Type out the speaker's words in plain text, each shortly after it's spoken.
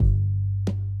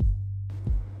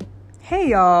Hey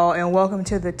y'all, and welcome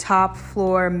to the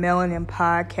TopFloor Melanin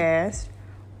podcast,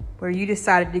 where you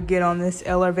decided to get on this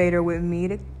elevator with me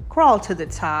to crawl to the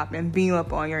top and beam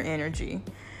up on your energy.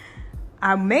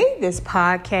 I made this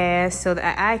podcast so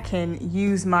that I can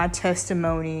use my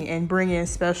testimony and bring in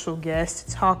special guests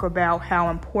to talk about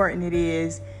how important it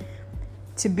is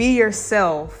to be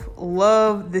yourself,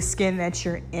 love the skin that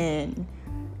you're in,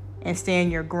 and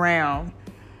stand your ground.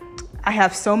 I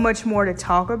have so much more to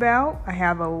talk about. I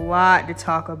have a lot to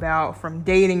talk about, from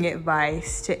dating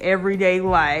advice to everyday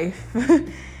life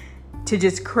to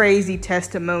just crazy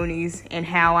testimonies and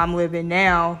how I'm living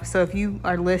now. So if you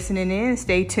are listening in,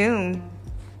 stay tuned.